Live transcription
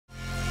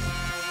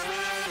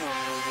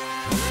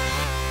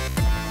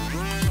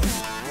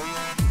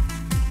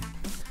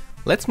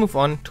Let's move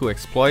on to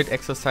exploit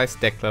exercise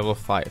stack level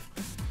 5.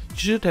 You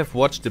should have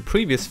watched the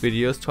previous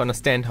videos to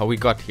understand how we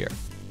got here.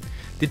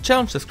 The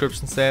challenge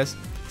description says,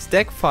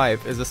 stack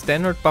 5 is a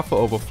standard buffer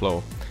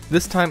overflow,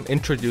 this time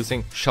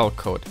introducing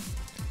shellcode.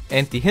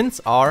 And the hints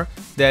are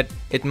that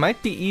it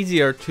might be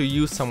easier to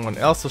use someone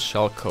else's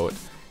shellcode,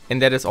 and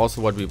that is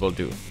also what we will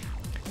do.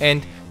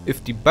 And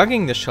if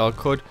debugging the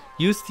shellcode,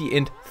 use the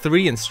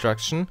int3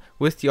 instruction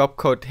with the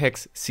opcode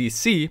hex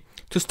cc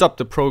to stop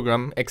the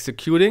program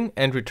executing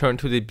and return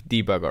to the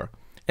debugger,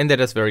 and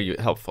that is very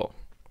helpful.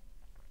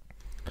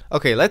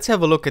 Okay, let's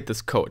have a look at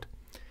this code.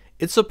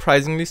 It's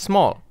surprisingly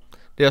small.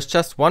 There's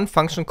just one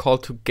function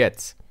called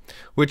toGets,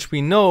 which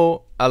we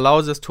know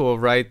allows us to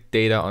overwrite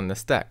data on the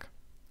stack.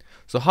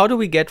 So how do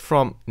we get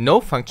from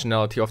no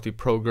functionality of the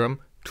program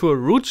to a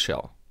root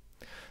shell?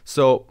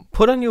 So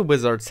put on your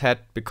wizard's hat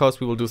because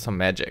we will do some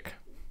magic.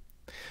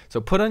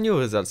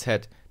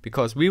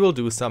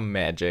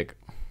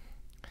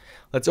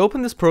 Let's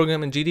open this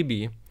program in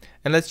GDB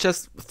and let's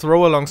just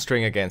throw a long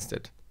string against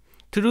it.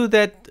 To do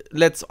that,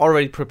 let's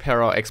already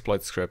prepare our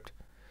exploit script.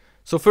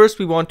 So first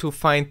we want to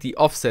find the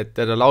offset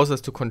that allows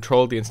us to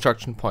control the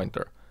instruction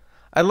pointer.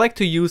 I like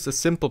to use a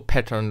simple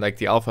pattern like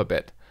the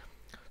alphabet.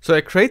 So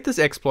I create this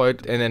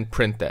exploit and then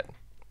print that.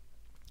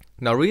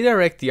 Now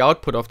redirect the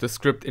output of the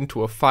script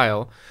into a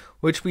file,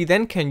 which we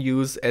then can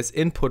use as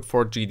input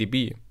for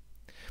GDB.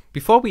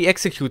 Before we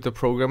execute the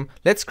program,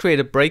 let's create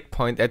a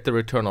breakpoint at the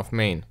return of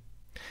main.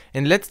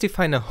 And let's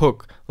define a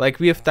hook, like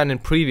we have done in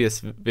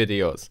previous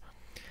videos.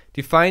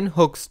 Define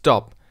hook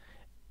stop,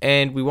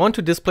 and we want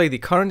to display the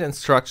current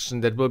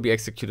instruction that will be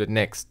executed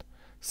next.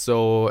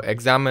 So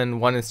examine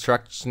one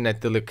instruction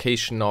at the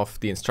location of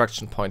the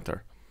instruction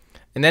pointer.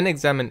 And then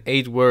examine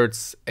 8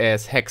 words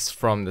as hex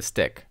from the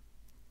stack.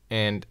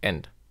 And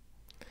end.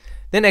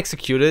 Then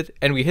execute it,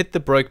 and we hit the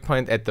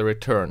breakpoint at the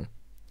return.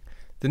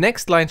 The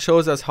next line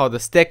shows us how the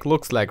stack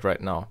looks like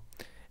right now.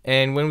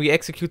 And when we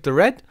execute the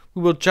red,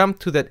 we will jump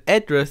to that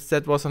address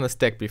that was on the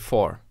stack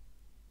before.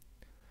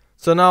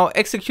 So now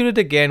execute it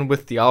again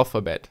with the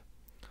alphabet.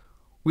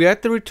 We are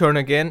at the return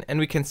again, and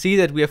we can see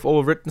that we have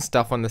overwritten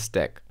stuff on the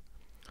stack.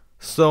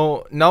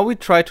 So now we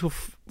try to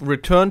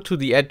return to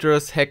the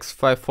address hex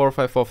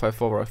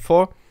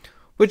 54545454,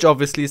 which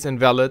obviously is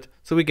invalid,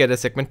 so we get a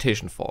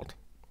segmentation fault.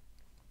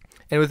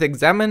 And with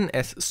examine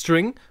as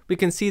string, we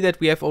can see that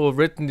we have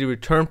overwritten the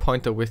return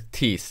pointer with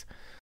t's.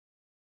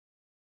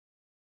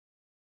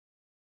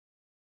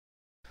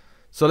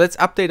 So let's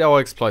update our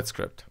exploit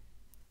script.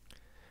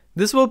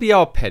 This will be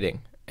our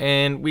padding,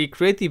 and we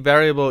create the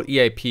variable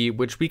EIP,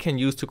 which we can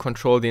use to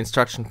control the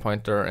instruction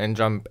pointer and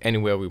jump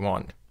anywhere we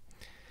want.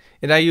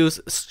 And I use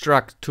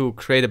struct to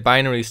create a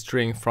binary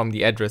string from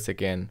the address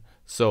again,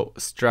 so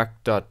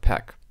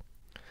struct.pack.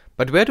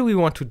 But where do we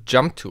want to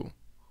jump to?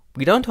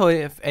 We don't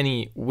have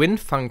any win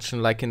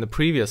function like in the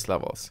previous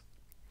levels.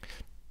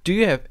 Do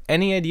you have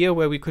any idea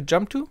where we could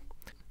jump to?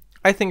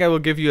 I think I will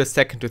give you a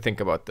second to think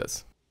about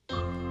this.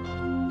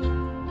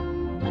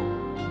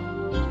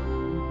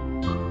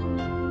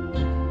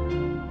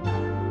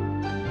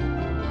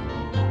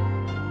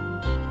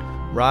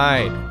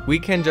 Right, we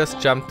can just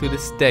jump to the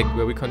stack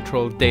where we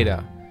control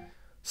data.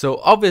 So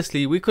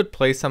obviously we could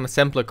place some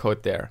assembler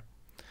code there.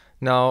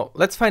 Now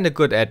let's find a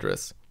good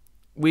address.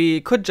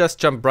 We could just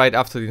jump right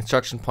after the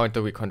instruction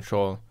pointer we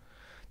control.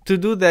 To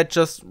do that,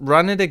 just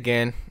run it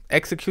again,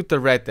 execute the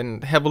red,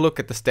 and have a look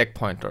at the stack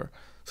pointer.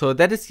 So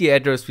that is the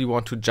address we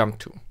want to jump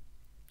to.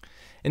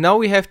 And now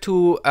we have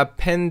to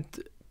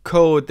append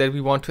code that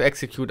we want to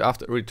execute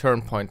after a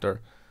return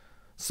pointer.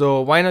 So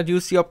why not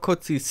use the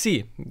opcode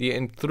cc, the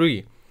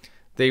int3?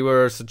 They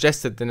were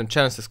suggested in the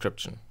challenge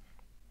description.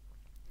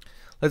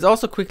 Let's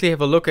also quickly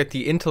have a look at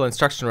the Intel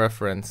instruction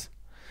reference.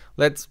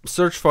 Let's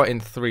search for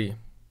int3.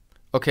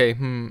 Okay,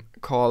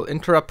 call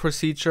interrupt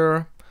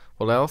procedure.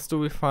 What else do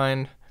we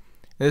find?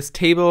 In this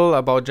table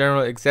about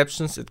general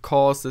exceptions, it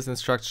calls this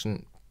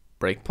instruction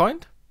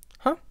breakpoint.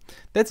 Huh,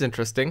 that's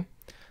interesting.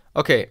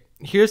 Okay,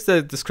 here's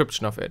the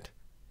description of it.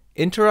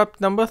 Interrupt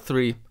number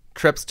 3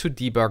 traps to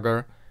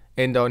debugger,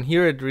 and down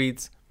here it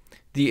reads,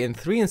 the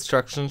int3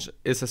 instruction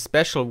is a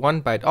special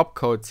 1-byte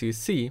opcode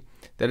cc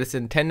that is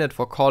intended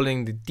for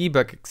calling the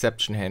debug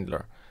exception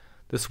handler.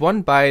 This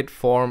 1-byte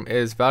form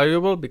is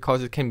valuable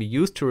because it can be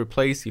used to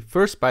replace the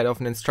first byte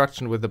of an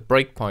instruction with a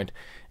breakpoint,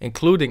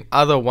 including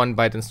other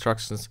 1-byte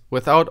instructions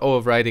without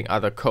overwriting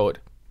other code.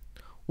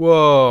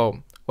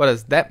 Whoa, what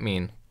does that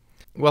mean?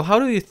 Well, how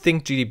do you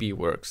think GDB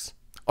works?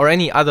 Or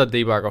any other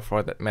debugger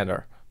for that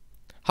matter?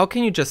 How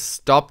can you just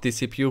stop the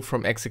CPU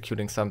from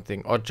executing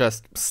something or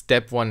just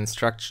step one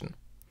instruction?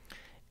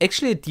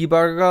 Actually, a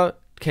debugger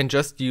can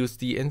just use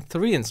the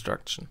int3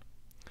 instruction.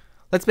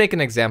 Let's make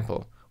an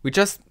example. We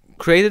just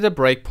created a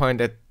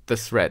breakpoint at the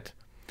thread.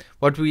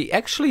 What we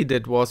actually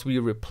did was we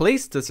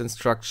replaced this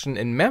instruction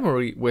in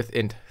memory with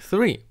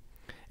int3.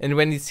 And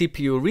when the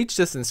CPU reached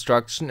this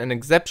instruction, an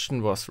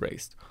exception was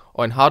raised,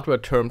 or in hardware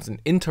terms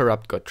an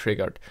interrupt got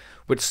triggered,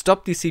 which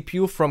stopped the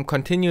CPU from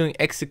continuing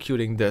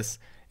executing this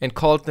and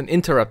called an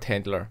interrupt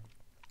handler.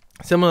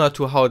 similar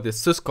to how the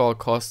syscall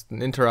caused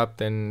an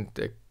interrupt and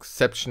the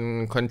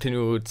exception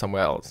continued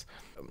somewhere else.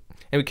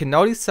 And we can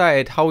now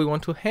decide how we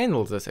want to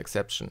handle this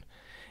exception.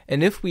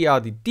 And if we are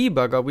the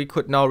debugger, we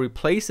could now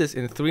replace this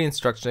int3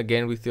 instruction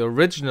again with the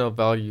original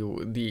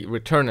value, the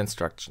return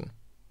instruction.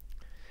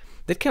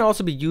 That can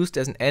also be used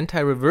as an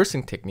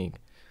anti-reversing technique,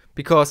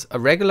 because a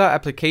regular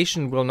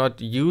application will not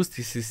use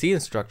the CC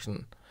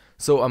instruction.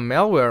 So a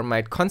malware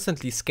might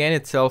constantly scan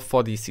itself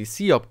for the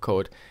CC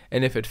opcode,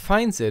 and if it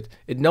finds it,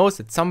 it knows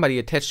that somebody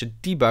attached a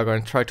debugger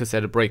and tried to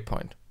set a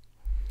breakpoint.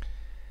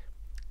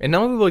 And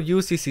now we will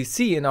use the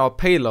CC in our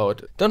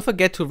payload. Don't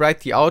forget to write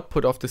the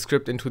output of the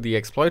script into the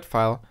exploit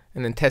file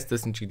and then test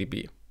this in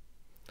GDB.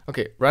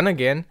 Okay, run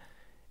again,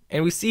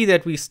 and we see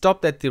that we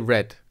stopped at the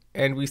red,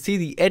 and we see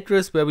the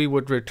address where we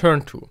would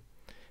return to.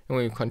 And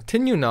when we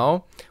continue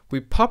now, we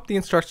pop the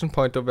instruction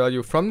pointer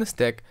value from the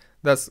stack,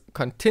 thus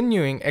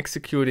continuing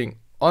executing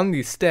on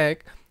the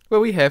stack where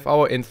we have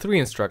our int3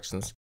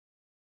 instructions.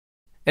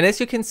 And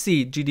as you can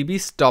see, GDB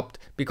stopped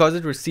because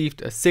it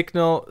received a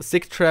signal,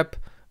 sig trap,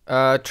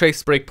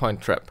 trace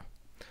breakpoint trap.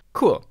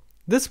 Cool.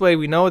 This way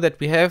we know that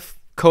we have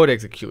code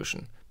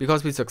execution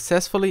because we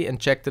successfully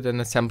injected an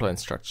assembler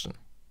instruction.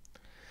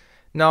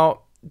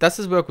 Now, does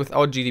this work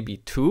without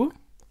GDB too?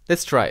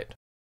 Let's try it.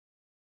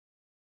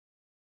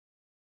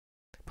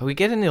 But we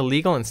get an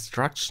illegal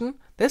instruction?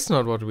 That's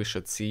not what we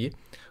should see.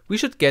 We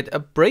should get a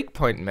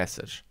breakpoint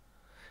message.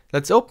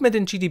 Let's open it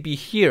in GDB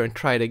here and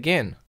try it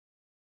again.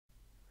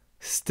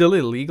 Still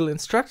illegal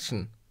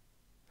instruction.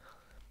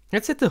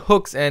 Let's hit the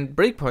hooks and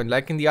breakpoint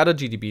like in the other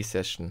GDB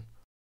session.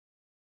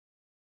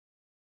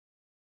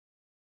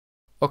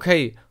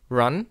 Okay,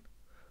 run.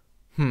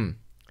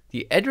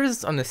 The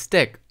addresses on the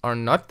stack are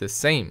not the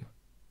same.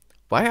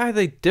 Why are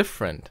they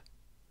different?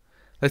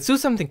 Let's do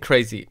something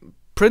crazy.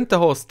 Print the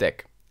whole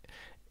stack.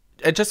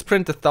 I just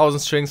print 1,000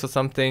 strings or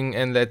something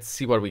and let's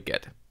see what we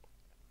get.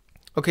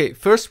 Okay,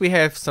 first we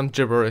have some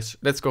gibberish.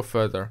 Let's go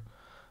further.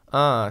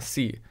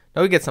 See.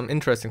 Now we get some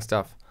interesting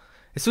stuff.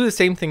 Let's do the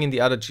same thing in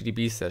the other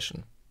GDB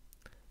session.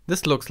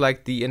 This looks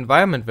like the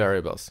environment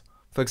variables.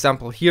 For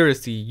example, here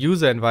is the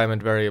user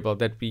environment variable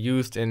that we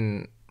used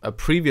in a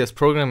previous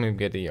programming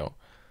video.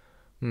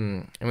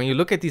 And when you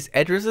look at these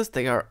addresses,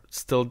 they are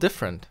still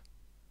different.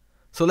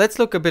 So let's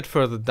look a bit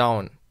further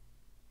down.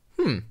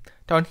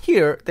 Down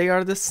here, they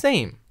are the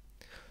same.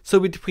 So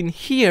between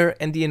here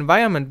and the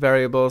environment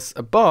variables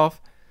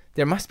above,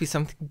 there must be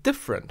something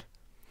different.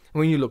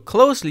 When you look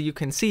closely, you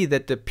can see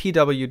that the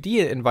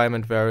pwd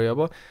environment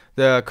variable,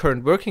 the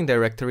current working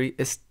directory,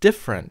 is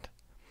different.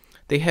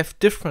 They have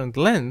different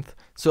length,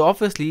 so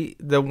obviously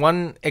the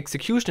one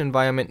execution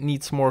environment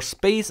needs more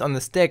space on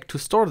the stack to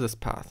store this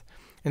path,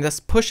 and thus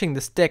pushing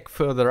the stack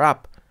further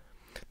up.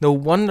 No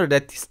wonder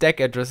that the stack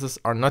addresses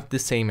are not the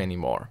same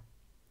anymore.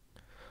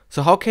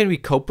 So how can we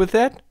cope with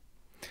that?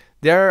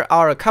 There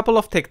are a couple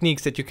of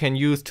techniques that you can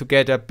use to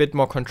get a bit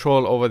more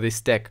control over the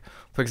stack.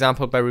 For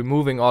example, by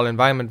removing all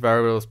environment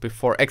variables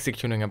before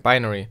executing a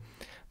binary.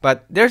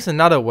 But there's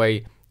another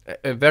way,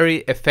 a very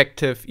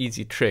effective,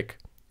 easy trick.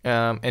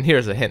 And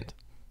here's a hint.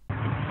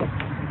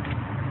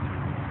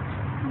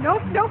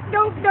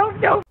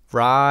 Nope.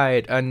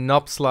 Right, a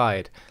knob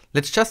slide.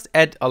 Let's just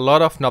add a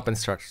lot of knob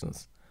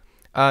instructions.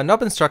 A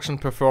knob instruction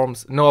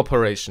performs no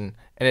operation,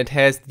 and it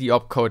has the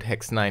opcode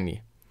hex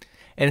 90.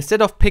 And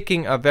instead of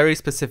picking a very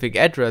specific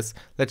address,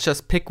 let's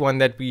just pick one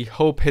that we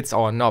hope hits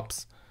our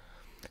knobs.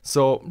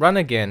 So run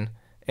again,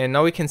 and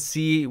now we can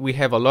see we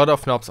have a lot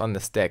of knobs on the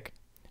stack.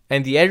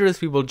 And the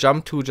address we will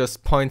jump to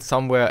just points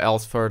somewhere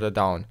else further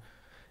down.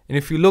 And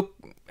if you look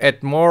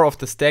at more of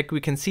the stack,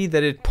 we can see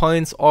that it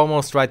points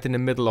almost right in the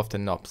middle of the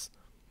knobs.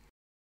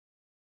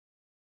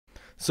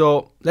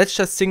 So let's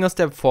just single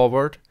step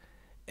forward,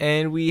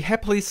 and we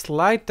happily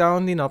slide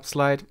down the knob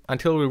slide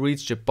until we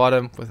reach the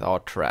bottom with our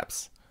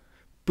traps.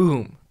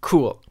 Boom,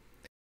 cool.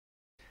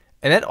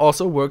 And that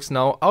also works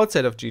now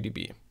outside of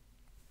GDB.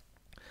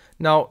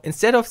 Now,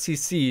 instead of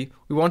CC,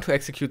 we want to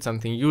execute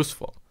something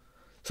useful.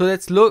 So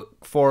let's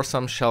look for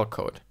some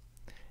shellcode.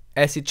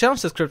 As the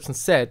challenge description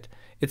said,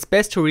 it's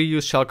best to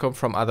reuse shellcode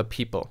from other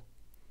people.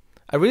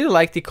 I really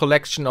like the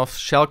collection of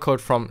shellcode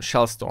from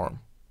Shellstorm.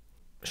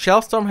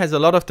 Shellstorm has a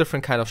lot of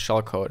different kind of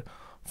shellcode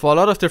for a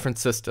lot of different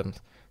systems.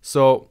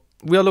 So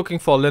we are looking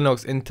for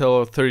Linux,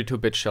 Intel,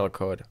 32-bit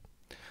shellcode.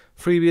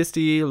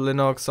 FreeBSD,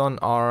 Linux on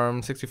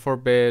ARM,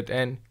 64-bit,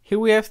 and here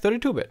we have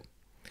 32-bit.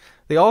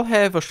 They all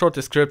have a short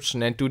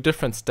description and do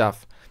different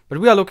stuff, but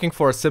we are looking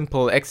for a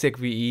simple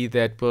execve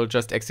that will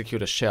just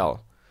execute a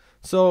shell.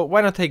 So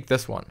why not take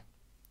this one?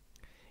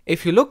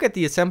 If you look at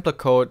the assembler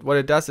code, what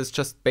it does is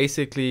just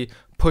basically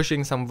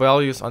pushing some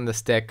values on the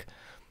stack,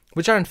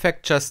 which are in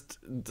fact just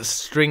the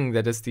string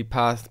that is the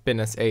path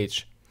bin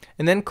sh,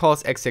 and then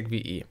calls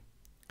execve.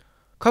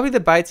 Copy the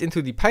bytes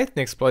into the Python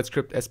exploit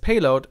script as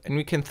payload, and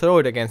we can throw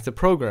it against the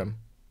program.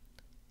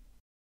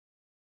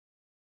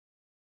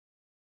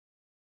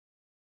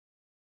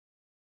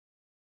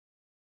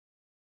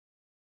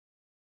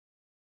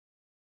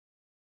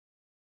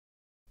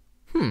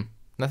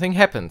 Nothing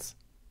happens.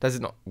 Does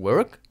it not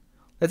work?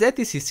 Let's add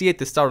the CC at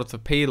the start of the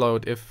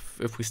payload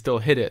if we still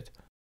hit it.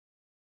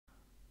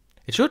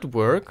 It should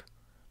work.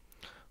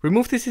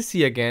 Remove the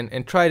CC again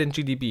and try it in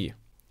GDB.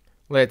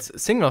 Let's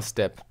single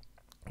step.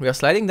 We are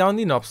sliding down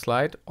the knob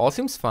slide, all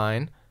seems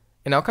fine,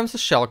 and now comes the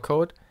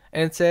shellcode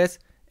and it says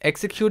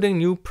executing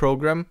new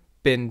program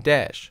bin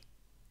dash.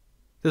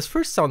 This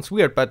first sounds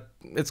weird, but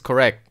it's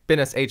correct.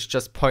 Bin sh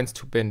just points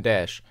to bin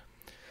dash.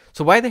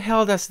 So why the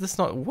hell does this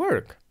not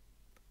work?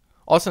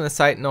 Also on a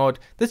side note,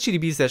 this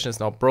GDB session is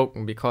now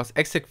broken because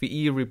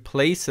execve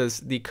replaces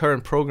the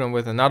current program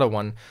with another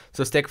one.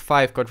 So stack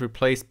 5 got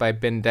replaced by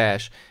bin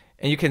dash.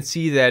 And you can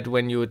see that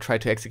when you try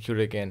to execute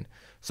it again.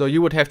 So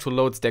you would have to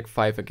load stack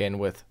 5 again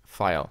with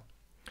file.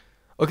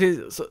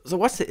 Okay, so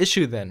what's the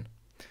issue then?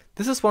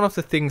 This is one of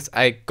the things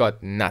I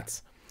got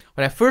nuts.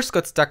 When I first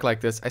got stuck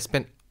like this, I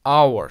spent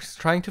hours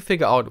trying to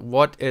figure out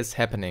what is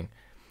happening.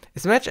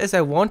 As much as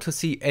I want to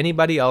see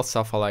anybody else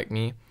suffer like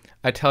me,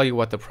 I tell you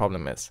what the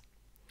problem is.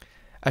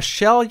 A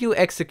shell you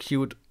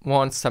execute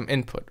wants some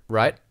input,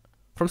 right?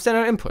 From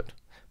standard input.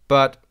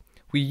 But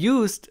we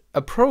used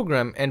a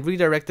program and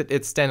redirected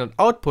its standard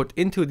output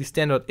into the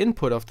standard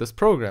input of this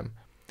program.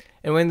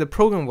 And when the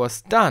program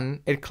was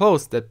done, it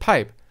closed that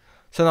pipe.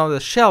 So now the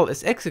shell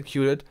is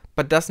executed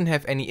but doesn't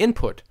have any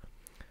input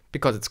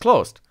because it's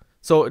closed.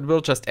 So it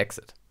will just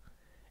exit.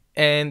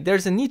 And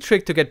there's a neat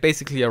trick to get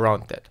basically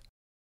around that.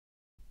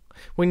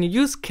 When you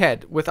use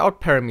cat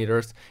without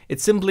parameters,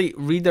 it simply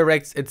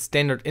redirects its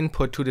standard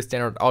input to the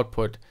standard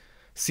output.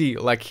 See,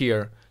 like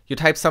here, you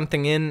type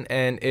something in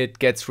and it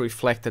gets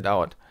reflected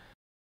out.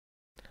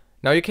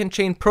 Now you can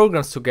chain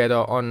programs together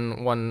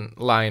on one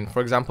line,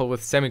 for example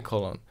with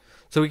semicolon.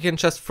 So we can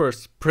just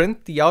first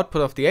print the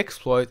output of the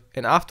exploit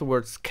and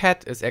afterwards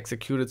cat is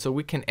executed so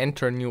we can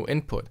enter new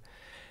input.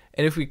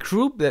 And if we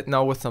group that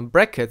now with some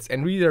brackets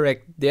and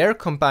redirect their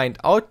combined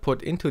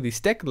output into the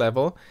stack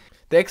level,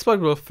 the exploit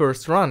will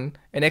first run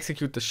and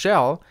execute the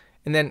shell,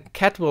 and then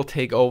cat will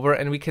take over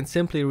and we can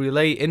simply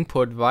relay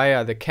input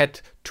via the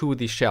cat to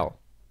the shell.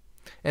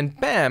 And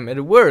bam,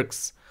 it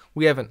works!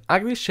 We have an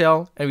ugly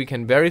shell and we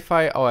can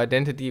verify our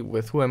identity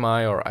with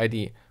whoami or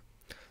ID.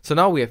 So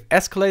now we have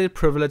escalated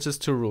privileges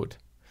to root.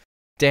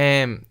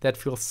 Damn, that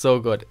feels so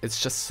good.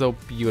 It's just so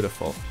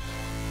beautiful.